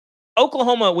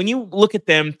Oklahoma, when you look at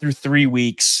them through 3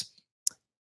 weeks,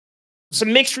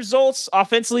 some mixed results,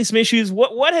 offensively, some issues.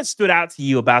 What has stood out to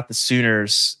you about the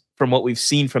Sooners from what we've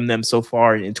seen from them so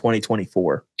far in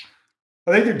 2024?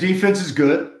 I think their defense is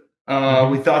good.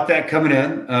 We thought that coming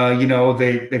in.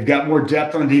 They've got more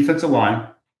depth on the defensive line.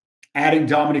 Adding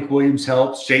Dominic Williams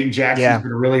helps. Jaden Jackson's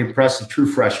been a really impressive true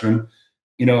freshman.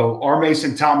 R.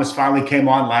 Mason Thomas finally came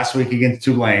on last week against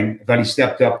Tulane. I thought he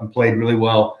stepped up and played really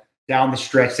well down the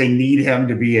stretch. They need him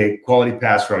to be a quality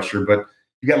pass rusher, but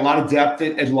you got a lot of depth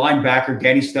at linebacker.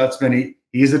 Danny Stutzman,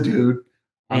 he's a dude.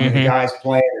 The guy's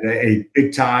playing at a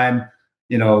big time,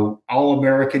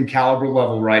 All-American caliber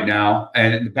level right now.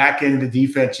 And in the back end of the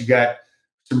defense, you got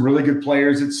some really good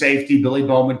players at safety. Billy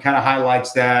Bowman kind of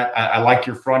highlights that. I like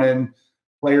your front end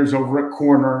players over at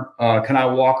corner.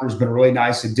 Kanai Walker's been a really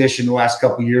nice addition the last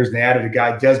couple of years. And they added a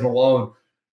guy, Des Malone,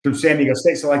 from San Diego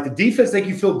State. So, the defense, I think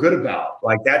you feel good about.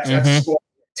 That's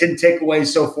 10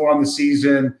 takeaways so far on the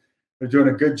season. They're doing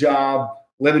a good job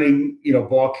limiting,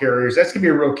 ball carriers. That's going to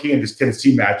be a real key in this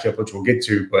Tennessee matchup, which we'll get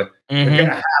to. But they're going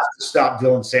to have to stop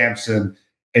Dylan Sampson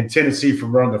and Tennessee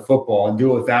from running the football and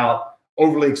do it without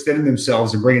overly extending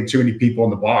themselves and bringing too many people in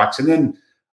the box. And then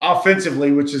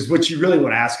offensively, which is what you really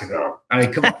want to ask about. I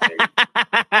mean, come on.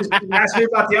 Just ask me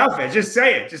about the offense. Just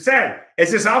say it. Just say it.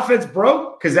 Is this offense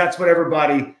broke? Because that's what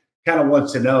everybody kind of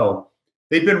wants to know.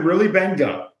 They've been really banged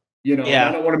up. I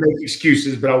don't want to make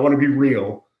excuses, but I want to be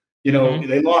real.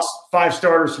 They lost 5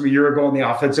 starters from a year ago on the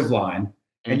offensive line.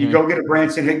 And you go get a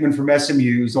Branson Hickman from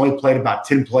SMU, who's only played about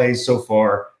 10 plays so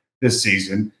far this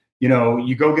season.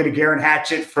 You go get a Garen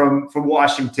Hatchett from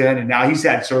Washington, and now he's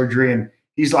had surgery, and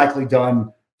he's likely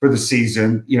done for the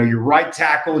season. Your right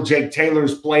tackle, Jake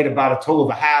Taylor's played about a total of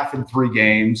a half in 3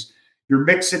 games. You're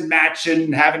mixing,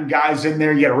 matching, having guys in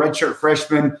there. You got a redshirt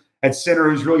freshman at center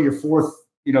who's really your 4th,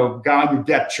 guy on your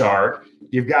depth chart.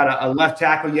 You've got a left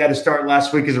tackle you had to start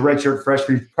last week as a redshirt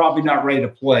freshman. He's probably not ready to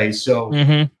play. So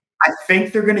I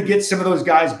think they're going to get some of those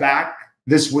guys back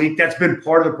this week. That's been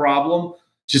part of the problem.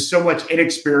 Just so much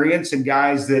inexperience and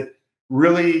guys that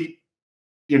really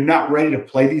you're not ready to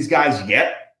play these guys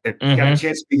yet. They've got a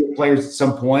chance to get players at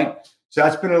some point. So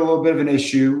that's been a little bit of an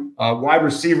issue. Wide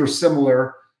receiver,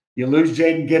 similar. You lose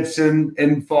Jaden Gibson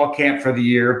in fall camp for the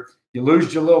year. You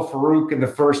lose Jalil Farouk in the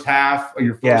first half of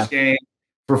your first game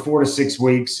for 4 to 6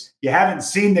 weeks. You haven't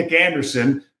seen Nick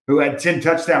Anderson, who had 10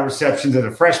 touchdown receptions as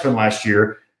a freshman last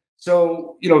year.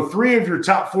 So, 3 of your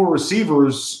top 4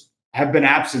 receivers have been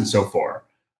absent so far.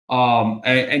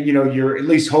 You're at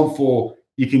least hopeful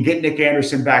you can get Nick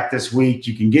Anderson back this week.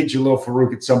 You can get Jalil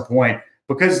Farouk at some point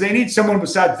because they need someone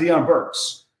besides Deion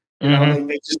Burks.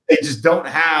 They just don't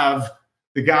have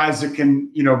the guys that can,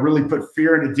 really put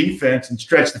fear into defense and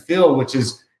stretch the field, which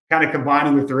is kind of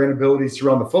combining with their inabilities to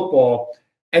run the football.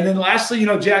 And then lastly,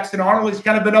 Jackson Arnold, he's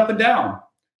kind of been up and down.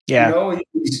 Yeah.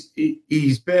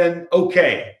 He's been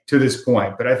okay to this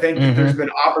point, but I think that there's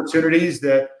been opportunities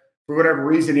that for whatever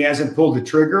reason, he hasn't pulled the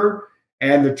trigger,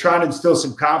 and they're trying to instill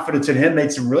some confidence in him.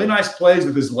 Made some really nice plays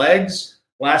with his legs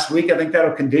last week. I think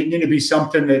that'll continue to be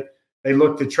something that they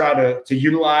look to try to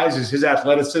utilize as his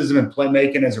athleticism and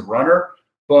playmaking as a runner.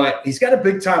 But he's got a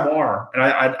big-time arm, and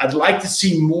I'd like to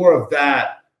see more of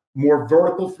that, more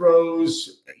vertical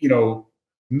throws,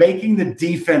 making the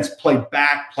defense play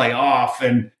back, play off,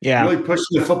 and really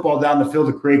pushing the football down the field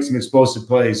to create some explosive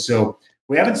plays. So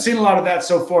we haven't seen a lot of that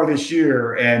so far this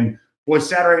year, and boy,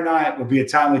 Saturday night will be a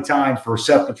timely time for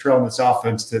Seth Luttrell and this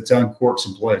offense to uncork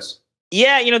some plays.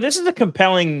 Yeah, this is a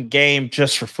compelling game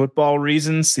just for football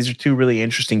reasons. These are 2 really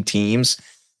interesting teams.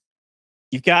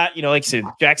 You've got, like I said,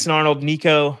 Jackson Arnold,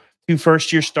 Nico, 2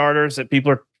 first-year starters that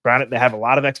people are trying to, they have a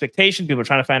lot of expectation. People are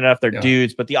trying to find out if they're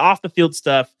dudes, but the off-the-field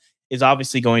stuff is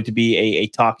obviously going to be a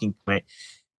talking point.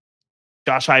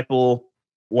 Josh Heupel,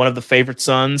 one of the favorite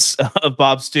sons of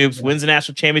Bob Stoops, wins the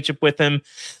national championship with him.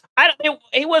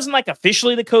 He wasn't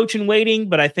officially the coach in waiting,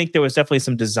 but I think there was definitely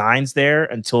some designs there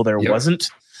until there wasn't.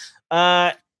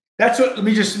 That's what. Let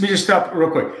me just stop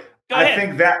real quick. I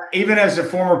think that even as a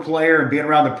former player and being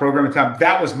around the program at the time,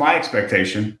 that was my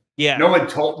expectation. Yeah. No one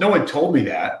told me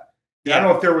that. Yeah. I don't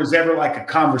know if there was ever a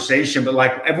conversation, but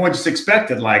everyone just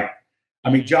expected.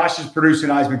 Josh is producing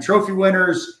Heisman Trophy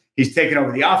winners. He's taking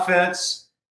over the offense.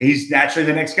 He's naturally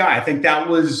the next guy. I think that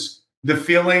was the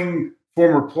feeling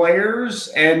former players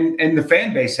and the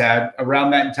fan base had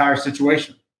around that entire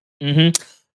situation.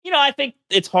 I think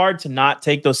it's hard to not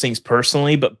take those things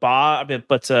personally, but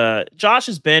Josh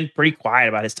has been pretty quiet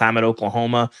about his time at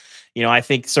Oklahoma. I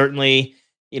think certainly,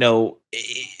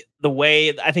 the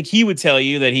way I think he would tell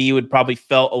you that he would probably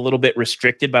felt a little bit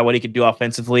restricted by what he could do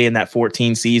offensively in that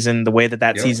 14 season, the way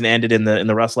that season ended in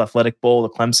the Russell Athletic Bowl, the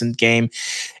Clemson game.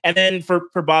 And then for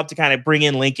Bob to kind of bring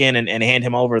in Lincoln and hand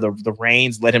him over the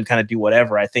reins, let him kind of do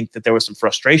whatever. I think that there was some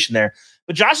frustration there,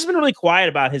 but Josh has been really quiet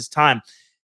about his time.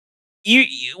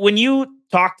 When you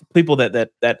talk to people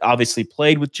that obviously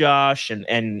played with Josh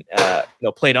and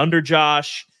played under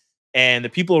Josh and the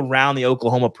people around the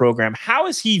Oklahoma program, how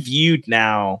is he viewed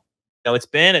now? It's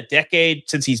been a decade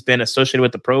since he's been associated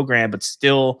with the program, but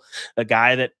still a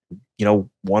guy that,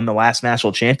 won the last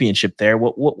national championship there.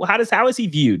 How is he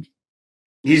viewed?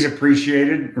 He's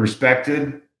appreciated,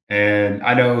 respected. And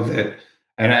I know that,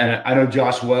 and I know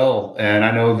Josh well, and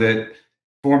I know that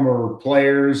former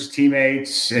players,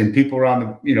 teammates, and people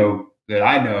around that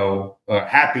I know are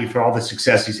happy for all the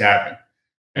success he's having.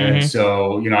 And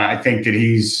so, I think that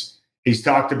he's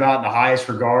talked about in the highest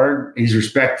regard. He's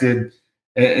respected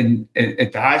and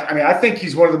at the highest. I mean, I think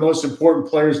he's one of the most important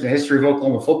players in the history of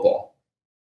Oklahoma football.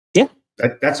 Yeah.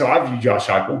 That's how I view Josh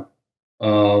Heupel.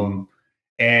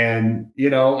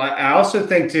 I also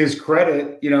think, to his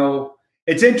credit,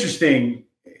 it's interesting.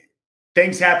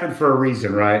 Things happen for a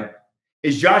reason, right?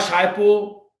 Is Josh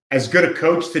Heupel as good a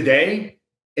coach today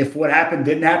if what happened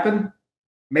didn't happen?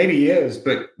 Maybe he is,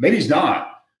 but maybe he's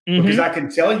not. Because I can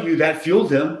tell you that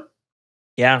fueled him.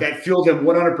 Yeah. That fueled him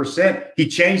 100%. He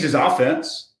changed his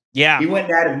offense. Yeah. He went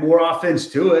and added more offense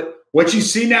to it. What you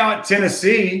see now at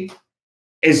Tennessee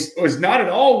was not at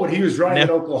all what he was running at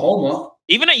Oklahoma.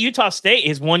 Even at Utah State,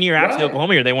 his 1 year after the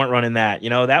Oklahoma year, they weren't running that.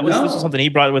 This was something he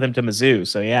brought with him to Mizzou.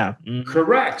 So yeah.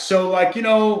 Correct. So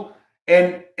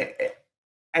and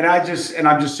I'm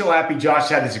just so happy Josh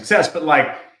had the success. But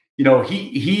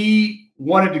he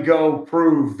wanted to go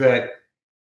prove that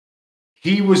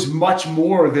he was much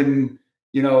more than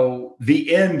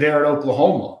the end there at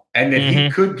Oklahoma, and that he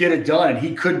could get it done and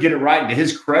he could get it right. And to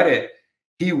his credit,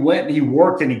 he went and he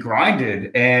worked and he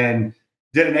grinded and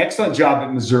did an excellent job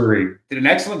at Missouri, did an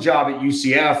excellent job at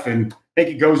UCF. And I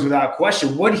think it goes without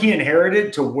question what he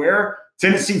inherited to where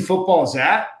Tennessee football is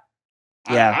at.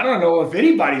 Yeah. I don't know if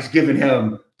anybody's given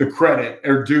him the credit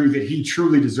or due that he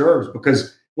truly deserves,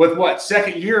 because with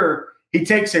second year, he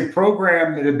takes a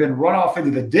program that had been run off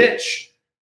into the ditch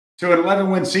to an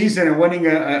 11-win season and winning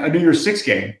a New Year's Six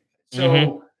game.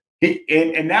 So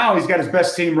and now he's got his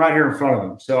best team right here in front of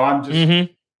him. So I'm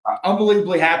just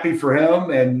unbelievably happy for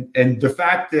him, and the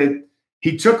fact that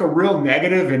he took a real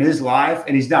negative in his life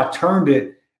and he's now turned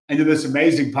it into this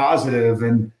amazing positive.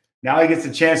 And now he gets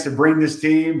a chance to bring this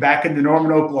team back into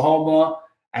Norman, Oklahoma,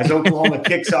 as Oklahoma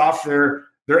kicks off their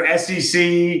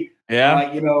SEC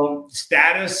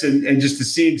status, and just to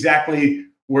see exactly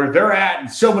where they're at.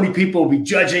 And so many people will be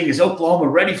judging, is Oklahoma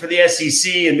ready for the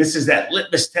SEC? And this is that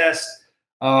litmus test.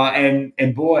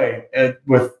 And boy,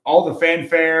 with all the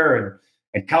fanfare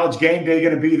and College Game Day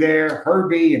going to be there,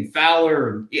 Herbie and Fowler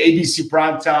and ABC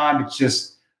primetime, it's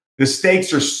just the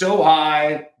stakes are so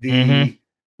high. The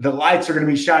lights are going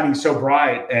to be shining so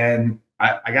bright. And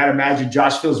I got to imagine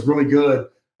Josh feels really good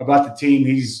about the team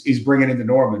he's bringing into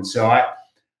Norman. So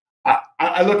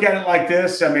I look at it like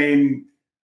this. I mean,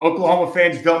 Oklahoma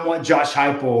fans don't want Josh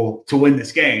Heupel to win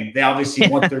this game. They obviously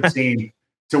want their team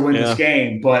to win this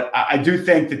game. But I do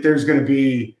think that there's going to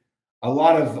be a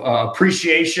lot of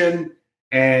appreciation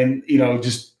and,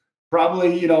 just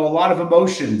probably, a lot of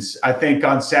emotions, I think,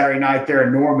 on Saturday night there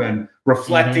in Norman,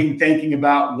 reflecting, thinking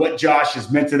about what Josh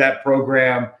has meant to that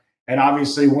program. And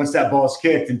obviously, once that ball is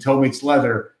kicked and toe meets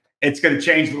leather, it's going to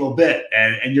change a little bit.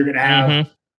 And you're going to have,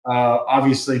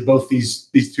 obviously, both these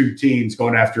two teams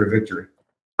going after a victory.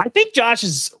 I think Josh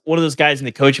is one of those guys in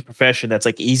the coaching profession that's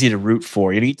easy to root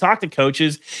for. You talk to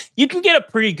coaches, you can get a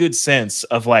pretty good sense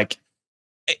of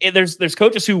there's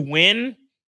coaches who win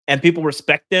and people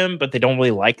respect them, but they don't really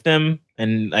like them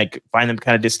and find them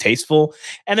kind of distasteful.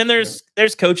 And then there's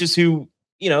coaches who,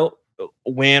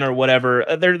 win or whatever.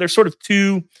 There's sort of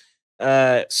two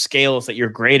scales that you're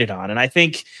graded on. And I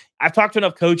think I've talked to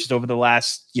enough coaches over the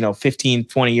last, 15,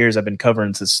 20 years I've been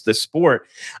covering this sport.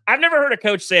 I've never heard a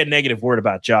coach say a negative word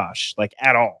about Josh,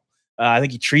 at all. I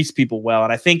think he treats people well.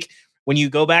 And I think when you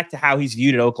go back to how he's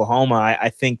viewed at Oklahoma, I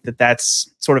think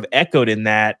that's sort of echoed in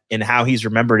how he's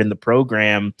remembered in the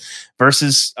program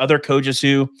versus other coaches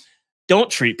who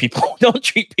don't treat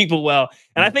people well.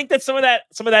 And I think that some of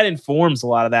that informs a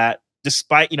lot of that,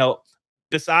 despite,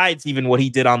 besides even what he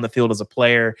did on the field as a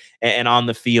player and on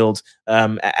the field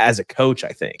as a coach, I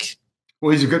think.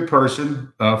 Well, he's a good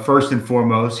person, first and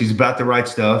foremost. He's about the right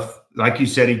stuff. Like you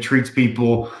said, he treats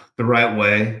people the right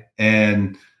way.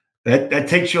 And that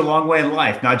takes you a long way in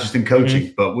life, not just in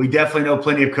coaching. But we definitely know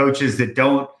plenty of coaches that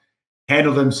don't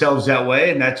handle themselves that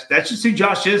way. And that's just who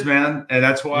Josh is, man. And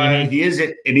that's why he is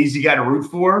an easy guy to root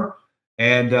for.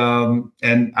 And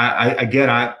I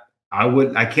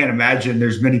can't imagine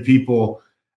there's many people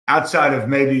outside of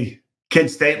maybe Kent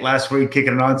State last week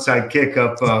kicking an onside kick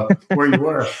up where you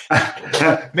were.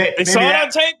 They saw it on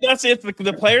tape. That's it.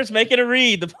 The players making a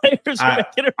read. The players are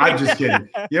making a read. I'm just kidding.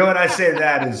 You know what I say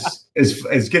that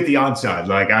is get the onside.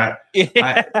 Like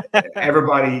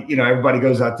everybody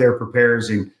goes out there, prepares,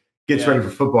 and gets ready for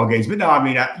football games. But no, I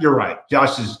mean you're right.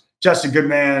 Josh is just a good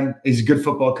man. He's a good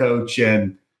football coach,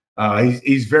 and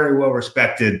he's very well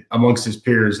respected amongst his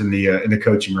peers in the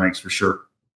coaching ranks for sure.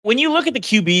 When you look at the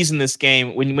QBs in this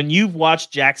game, when you've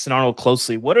watched Jackson Arnold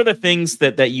closely, what are the things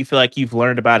that you feel like you've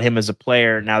learned about him as a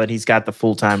player now that he's got the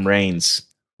full-time reins?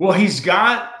 Well, he's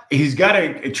got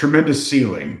a tremendous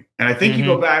ceiling. And I think you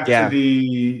go back to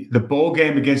the bowl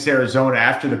game against Arizona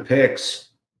after the picks,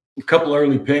 a couple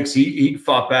early picks, he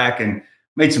fought back and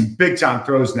made some big-time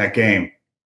throws in that game.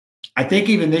 I think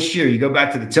even this year, you go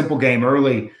back to the Temple game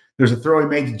early, there's a throw he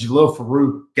made to Jalil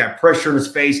Farouk, got pressure in his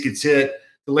face, gets hit,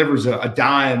 delivers a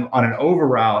dime on an over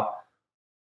route.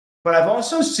 But I've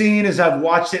also seen, as I've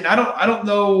watched it, and I don't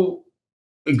know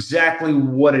exactly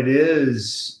what it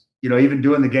is, even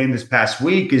doing the game this past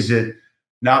week. Is it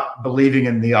not believing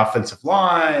in the offensive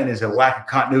line? Is it a lack of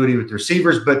continuity with the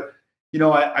receivers? But,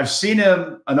 I've seen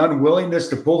him an unwillingness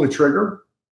to pull the trigger.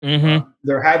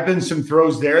 There have been some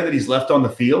throws there that he's left on the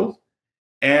field.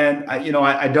 And,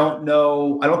 I don't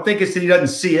know. I don't think it's that he doesn't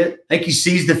see it. I think he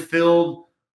sees the field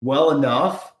well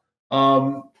enough.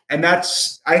 And I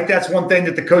think that's one thing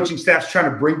that the coaching staff's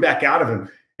trying to bring back out of him.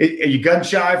 Are you gun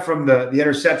shy from the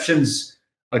interceptions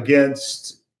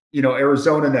against,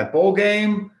 Arizona in that bowl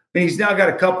game? I mean, he's now got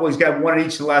a couple. He's got one in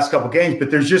each of the last couple of games,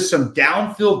 but there's just some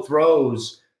downfield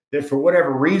throws that for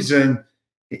whatever reason,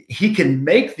 he can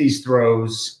make these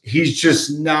throws. He's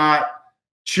just not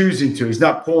choosing to. He's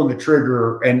not pulling the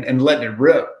trigger and letting it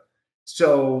rip.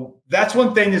 So that's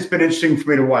one thing that's been interesting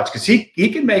for me to watch because he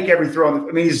can make every throw.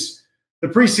 I mean, he's the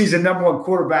preseason #1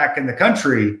 quarterback in the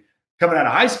country coming out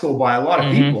of high school by a lot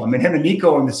of people. I mean, him and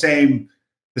Nico in the same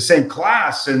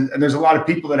class, and there's a lot of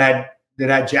people that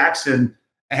had Jackson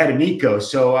ahead of Nico.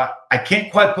 So I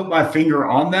can't quite put my finger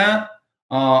on that,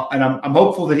 and I'm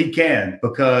hopeful that he can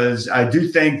because I do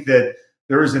think that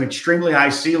there is an extremely high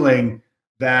ceiling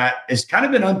that has kind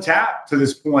of been untapped to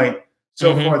this point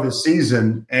so far this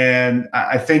season. And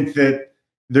I think that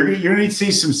you're going to need to see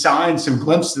some signs, some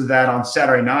glimpses of that on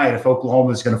Saturday night if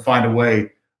Oklahoma is going to find a way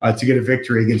to get a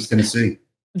victory against Tennessee.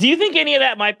 Do you think any of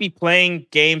that might be playing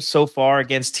games so far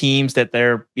against teams that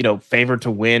they're, favored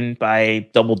to win by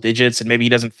double digits and maybe he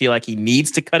doesn't feel like he needs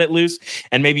to cut it loose?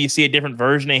 And maybe you see a different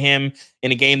version of him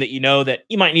in a game that that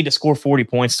you might need to score 40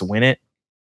 points to win it?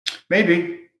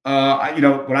 Maybe. When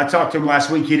I talked to him last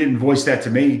week, he didn't voice that to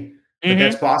me. But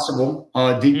that's possible.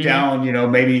 Deep down,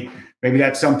 maybe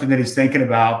that's something that he's thinking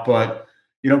about. But,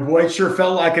 boy, it sure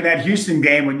felt like in that Houston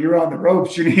game when you were on the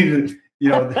ropes, you needed,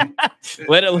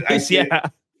 let it loose,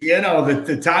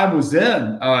 the time was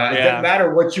in. It doesn't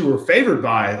matter what you were favored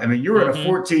by. I mean, you were in a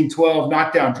 14-12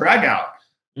 knockdown dragout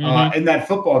in that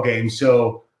football game.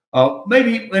 So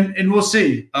maybe, and we'll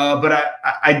see. But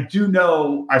I do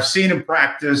know I've seen him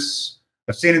practice.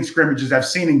 I've seen in scrimmages. I've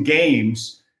seen in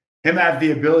games him have the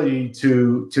ability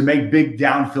to make big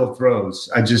downfield throws.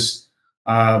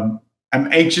 I'm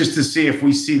anxious to see if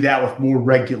we see that with more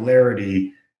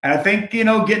regularity. And I think,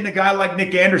 getting a guy like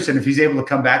Nick Anderson, if he's able to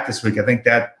come back this week, I think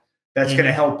that's going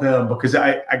to help him because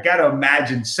I got to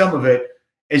imagine some of it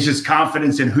is just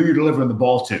confidence in who you're delivering the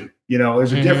ball to.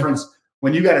 There's a difference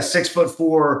when you got a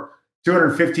 6'4",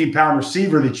 215-pound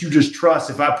receiver that you just trust.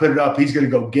 If I put it up, he's going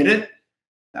to go get it.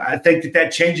 I think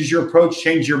that changes your approach,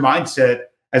 changes your mindset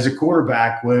as a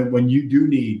quarterback when you do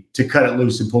need to cut it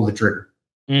loose and pull the trigger.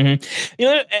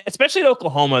 Especially at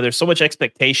Oklahoma, there's so much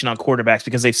expectation on quarterbacks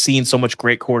because they've seen so much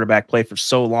great quarterback play for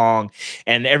so long,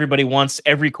 and everybody wants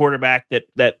every quarterback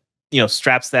that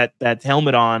straps that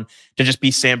helmet on to just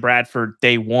be Sam Bradford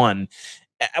day one.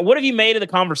 What have you made of the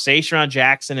conversation around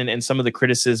Jackson and some of the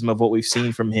criticism of what we've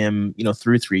seen from him,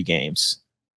 through 3 games?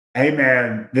 Hey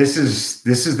man, this is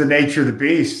the nature of the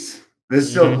beast. This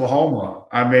is Oklahoma.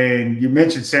 I mean, you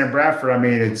mentioned Sam Bradford. I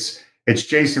mean, it's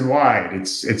Jason White.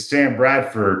 It's Sam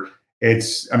Bradford.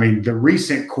 The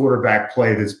recent quarterback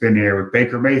play that's been here with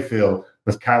Baker Mayfield,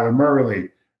 with Kyler Murray,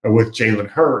 with Jalen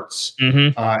Hurts,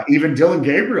 even Dylan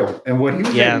Gabriel and what he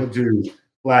was able to do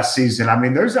last season. I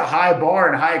mean, there's a high bar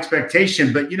and high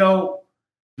expectation, but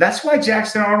that's why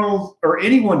Jackson Arnold or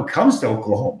anyone comes to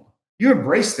Oklahoma. You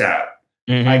embrace that.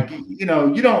 Like,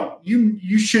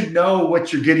 you should know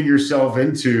what you're getting yourself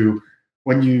into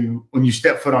when you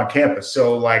step foot on campus.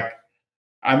 So like,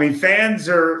 I mean, fans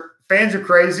are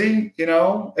crazy. You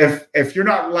know, if you're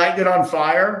not lighting it on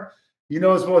fire, you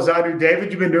know as well as I do,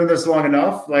 David. You've been doing this long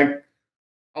enough. Like,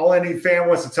 all any fan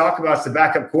wants to talk about is the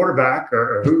backup quarterback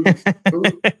or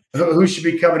who should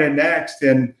be coming in next.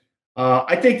 And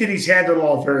I think that he's handled it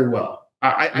all very well.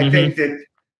 I think that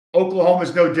Oklahoma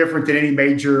is no different than any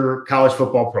major college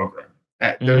football program.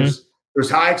 There's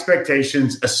high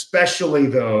expectations, especially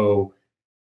though,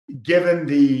 given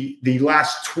the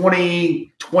last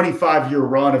 25-year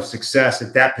run of success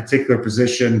at that particular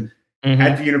position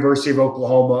at the University of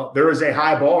Oklahoma. There is a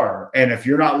high bar. And if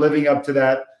you're not living up to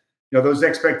that, you know, those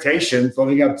expectations,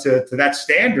 living up to that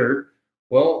standard,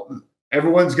 well,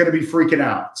 everyone's going to be freaking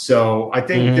out. So I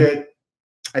think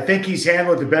he's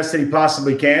handled it the best that he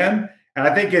possibly can. And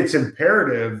I think it's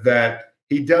imperative that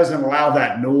he doesn't allow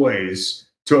that noise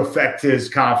to affect his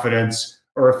confidence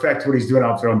or affect what he's doing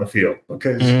out there on the field.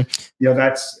 Because, you know,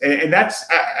 that's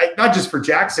not just for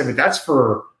Jackson, but that's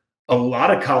for a lot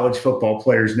of college football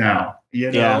players now.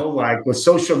 You know, like with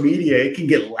social media, it can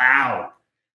get loud.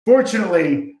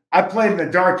 Fortunately, I played in the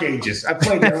dark ages. I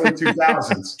played in the early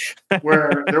 2000s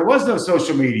where there was no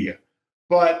social media.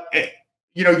 But,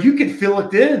 you know, you could fill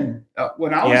it in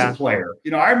when I was a player.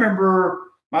 You know, I remember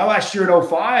my last year in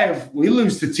 05, we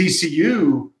lose to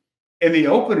TCU in the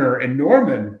opener in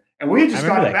Norman. And we had just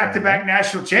gone back-to-back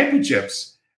national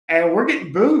championships. And we're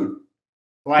getting booed.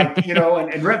 Like, you know,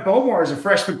 and Rhett Bomar is a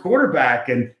freshman quarterback.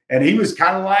 And he was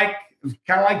kind of like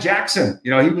Jackson.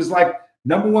 You know, he was like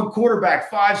 #1 quarterback,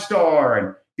 5-star.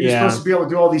 And he was supposed to be able to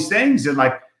do all these things. And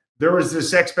like, there was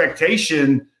this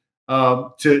expectation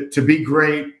to be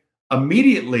great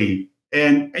immediately.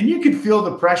 And you could feel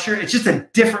the pressure. It's just a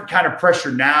different kind of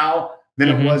pressure now than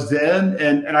it was then.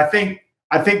 And I think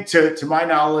to my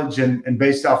knowledge and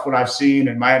based off what I've seen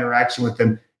and my interaction with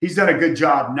him, he's done a good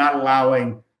job not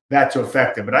allowing that to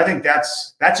affect him. But I think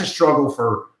that's a struggle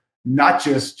for not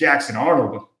just Jackson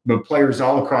Arnold, but players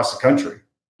all across the country.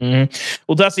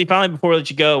 Well, Dusty, finally, before I let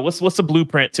you go, what's the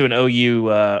blueprint to an OU?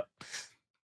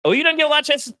 OU doesn't get a lot of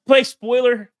chances to play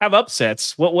spoiler, have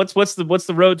upsets. What's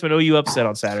the road to an OU upset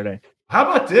on Saturday? How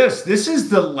about this? This is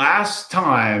the last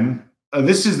time.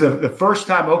 This is the first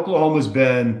time Oklahoma's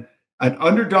been an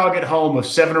underdog at home of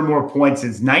 7 or more points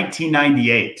since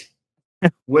 1998.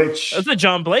 Which that's the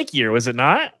John Blake year, was it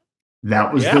not?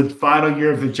 That was the final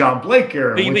year of the John Blake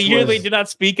era. The year they did not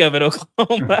speak of at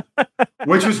Oklahoma.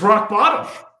 Which was rock bottom.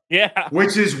 Yeah.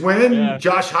 Which is when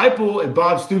Josh Heupel and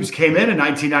Bob Stoops came in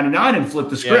 1999 and flipped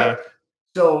the script.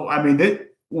 So, I mean,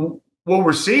 what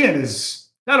we're seeing is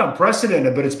not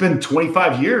unprecedented, but it's been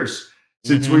 25 years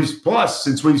since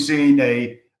we've seen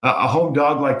a home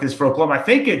dog like this for Oklahoma. I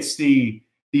think it's the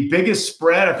biggest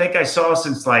spread I think I saw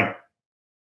since like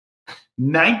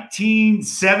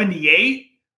 1978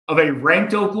 of a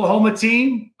ranked Oklahoma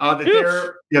team that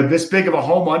they're this big of a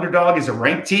home underdog is a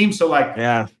ranked team. So like,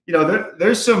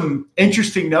 there's some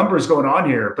interesting numbers going on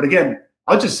here. But again,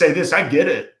 I'll just say this: I get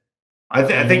it.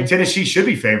 I think Tennessee should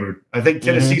be favored. I think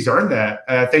Tennessee's earned that.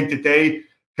 I think that they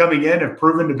coming in have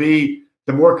proven to be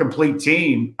the more complete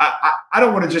team. I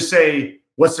don't want to just say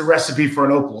what's the recipe for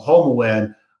an Oklahoma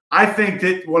win. I think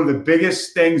that one of the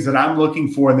biggest things that I'm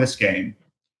looking for in this game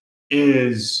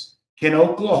is, can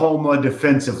Oklahoma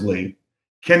defensively,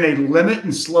 can they limit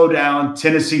and slow down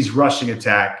Tennessee's rushing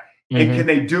attack? And can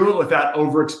they do it without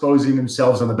overexposing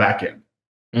themselves on the back end?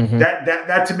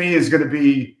 That to me is going to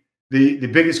be the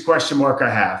biggest question mark I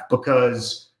have,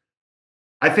 because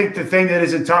I think the thing that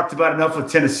isn't talked about enough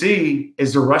with Tennessee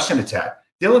is the rushing attack.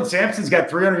 Dylan Sampson's got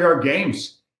 300-yard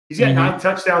games. He's got 9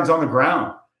 touchdowns on the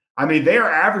ground. I mean, they are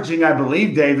averaging, I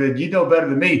believe, David, you know better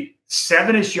than me,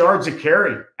 7-ish yards a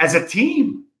carry as a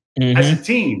team. As a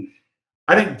team.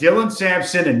 I think Dylan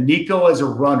Sampson and Nico as a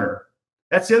runner.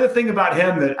 That's the other thing about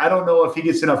him that I don't know if he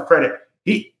gets enough credit.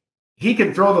 He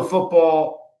can throw the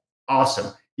football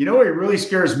awesome. You know what he really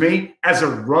scares me? As a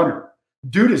runner.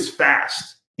 Dude is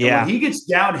fast. Yeah. When he gets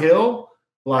downhill,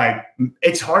 like,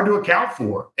 it's hard to account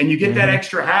for. And you get that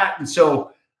extra hat. And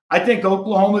so I think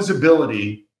Oklahoma's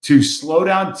ability to slow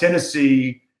down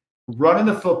Tennessee, running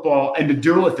the football, and to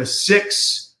do it with a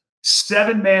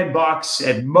 6-7-man box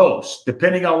at most,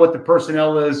 depending on what the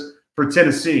personnel is for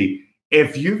Tennessee.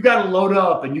 If you've got to load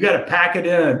up and you got to pack it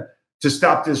in to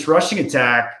stop this rushing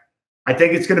attack, I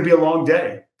think it's going to be a long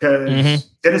day, because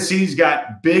Tennessee's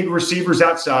got big receivers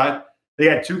outside. They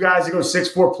got 2 guys that go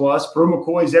 6'4 plus. Brew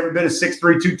McCoy's every bit of 6'3",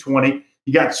 220.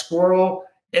 You got Squirrel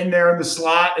in there in the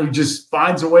slot who just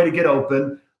finds a way to get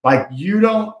open. Like, you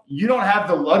don't have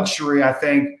the luxury, I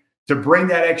think, to bring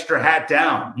that extra hat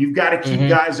down. You've got to keep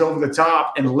guys over the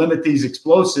top and limit these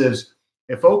explosives.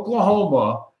 if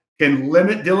Oklahoma can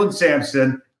limit Dylan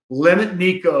Sampson, limit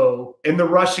Nico in the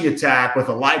rushing attack with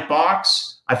a light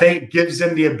box, I think it gives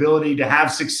them the ability to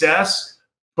have success,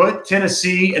 put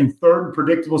Tennessee in third and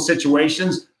predictable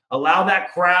situations, allow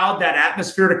that crowd, that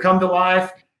atmosphere to come to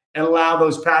life, and allow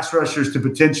those pass rushers to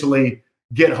potentially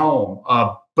get home.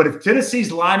 But if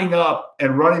Tennessee's lining up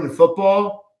and running the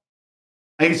football,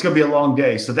 I think it's going to be a long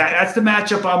day. So that's the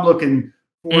matchup I'm looking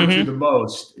forward to the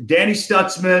most. Danny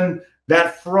Stutzman,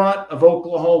 that front of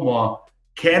Oklahoma,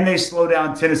 can they slow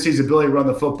down Tennessee's ability to run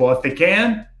the football? If they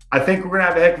can, I think we're going to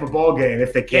have a heck of a ball game.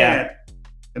 If they can't,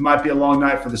 it might be a long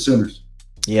night for the Sooners.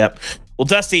 Yep. Well,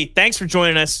 Dusty, thanks for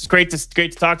joining us. It's great to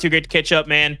talk to you. Great to catch up,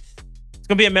 man. It's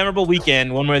going to be a memorable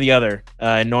weekend, one way or the other,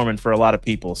 in Norman for a lot of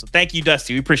people. So thank you,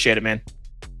 Dusty. We appreciate it, man.